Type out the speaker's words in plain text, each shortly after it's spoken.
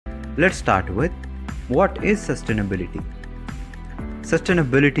Let's start with what is sustainability.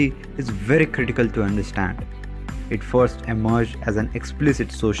 Sustainability is very critical to understand. It first emerged as an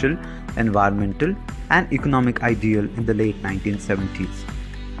explicit social, environmental, and economic ideal in the late 1970s.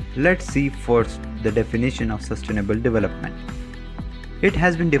 Let's see first the definition of sustainable development. It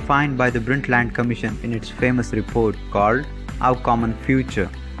has been defined by the Brundtland Commission in its famous report called Our Common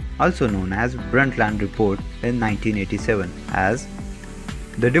Future, also known as Brundtland Report in 1987, as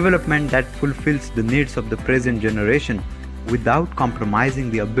the development that fulfills the needs of the present generation without compromising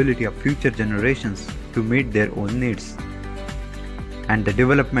the ability of future generations to meet their own needs. And the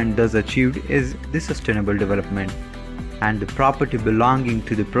development thus achieved is the sustainable development, and the property belonging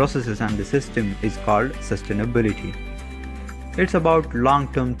to the processes and the system is called sustainability. It's about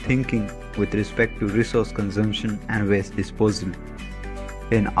long-term thinking with respect to resource consumption and waste disposal,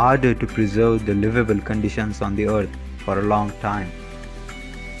 in order to preserve the livable conditions on the earth for a long time.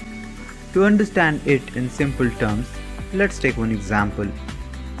 To understand it in simple terms, let's take one example.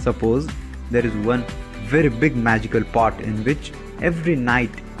 Suppose there is one very big magical pot in which every night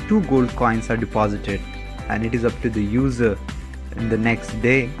 2 gold coins are deposited, and it is up to the user in the next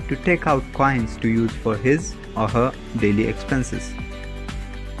day to take out coins to use for his or her daily expenses.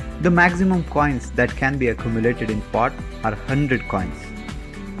 The maximum coins that can be accumulated in pot are 100 coins.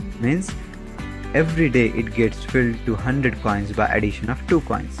 Means every day it gets filled to 100 coins by addition of 2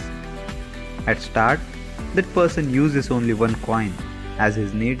 coins. At start, that person uses only 1 coin as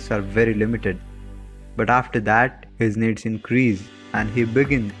his needs are very limited. But after that, his needs increase and he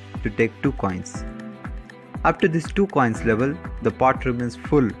begins to take 2 coins. Up to this 2 coins level, the pot remains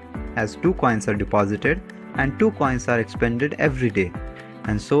full as 2 coins are deposited and 2 coins are expended every day,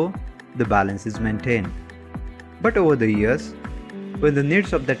 and so the balance is maintained. But over the years, when the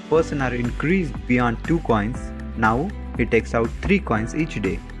needs of that person are increased beyond 2 coins, now he takes out 3 coins each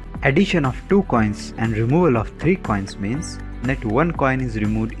day. Addition of 2 coins and removal of 3 coins means net 1 coin is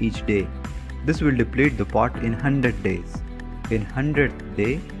removed each day. This will deplete the pot in 100 days. In 100th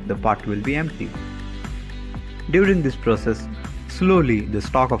day, the pot will be empty. During this process, slowly the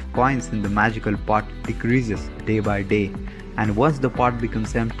stock of coins in the magical pot decreases day by day, and once the pot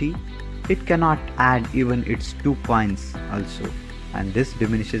becomes empty, it cannot add even its 2 coins also, and this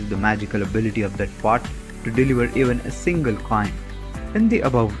diminishes the magical ability of that pot to deliver even a single coin. In the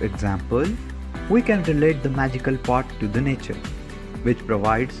above example, we can relate the magical pot to the nature, which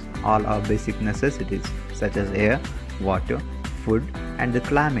provides all our basic necessities such as air, water, food, and the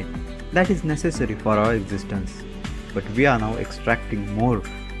climate that is necessary for our existence. But we are now extracting more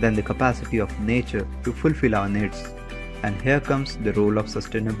than the capacity of nature to fulfill our needs, and here comes the role of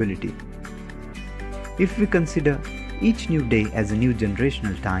sustainability. If we consider each new day as a new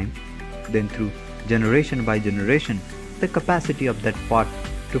generational time, then through generation by generation, the capacity of that pot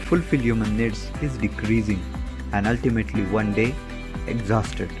to fulfill human needs is decreasing and ultimately one day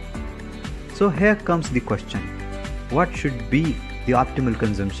exhausted. So here comes the question, what should be the optimal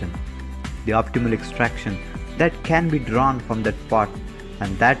consumption, the optimal extraction that can be drawn from that pot,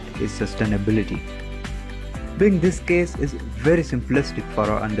 and that is sustainability. Being this case is very simplistic for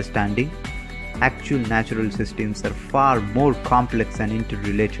our understanding, actual natural systems are far more complex and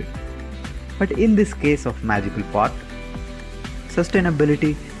interrelated. But in this case of magical pot,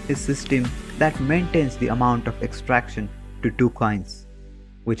 sustainability is a system that maintains the amount of extraction to 2 coins,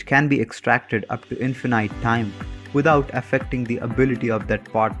 which can be extracted up to infinite time without affecting the ability of that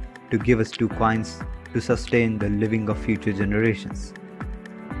pot to give us 2 coins to sustain the living of future generations.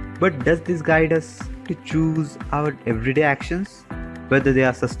 But does this guide us to choose our everyday actions, whether they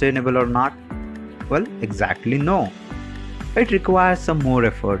are sustainable or not? Well, exactly no. It requires some more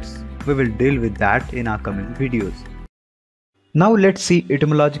efforts. We will deal with that in our coming videos. Now let's see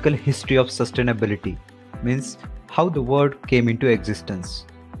etymological history of sustainability, means how the word came into existence.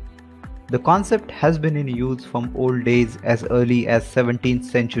 The concept has been in use from old days as early as 17th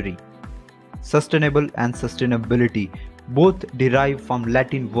century. Sustainable and sustainability both derive from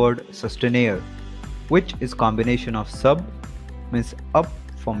Latin word sustainere, which is combination of sub, means up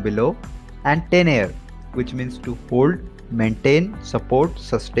from below, and tenere, which means to hold, maintain, support,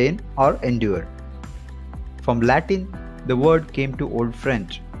 sustain, or endure. From Latin, the word came to Old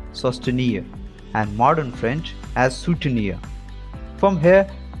French, soutenir, and modern French as soutenir. From here,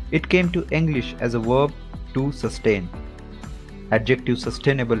 it came to English as a verb to sustain. Adjective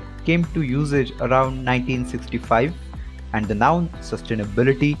sustainable came to usage around 1965 and the noun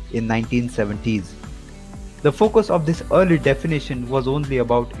sustainability in 1970s. The focus of this early definition was only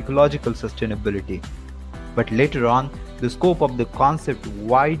about ecological sustainability, but later on the scope of the concept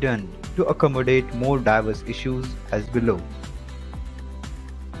widened to accommodate more diverse issues as below.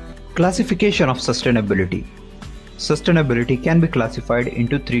 Classification of sustainability. Sustainability can be classified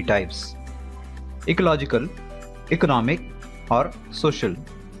into three types: ecological, economic, or social.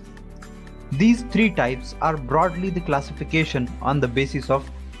 These three types are broadly the classification on the basis of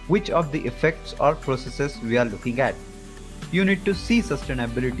which of the effects or processes we are looking at. You need to see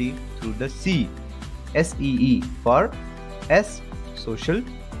sustainability through the SEE for S, social,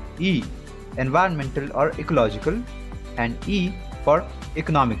 E, environmental or ecological, and E for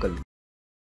economical.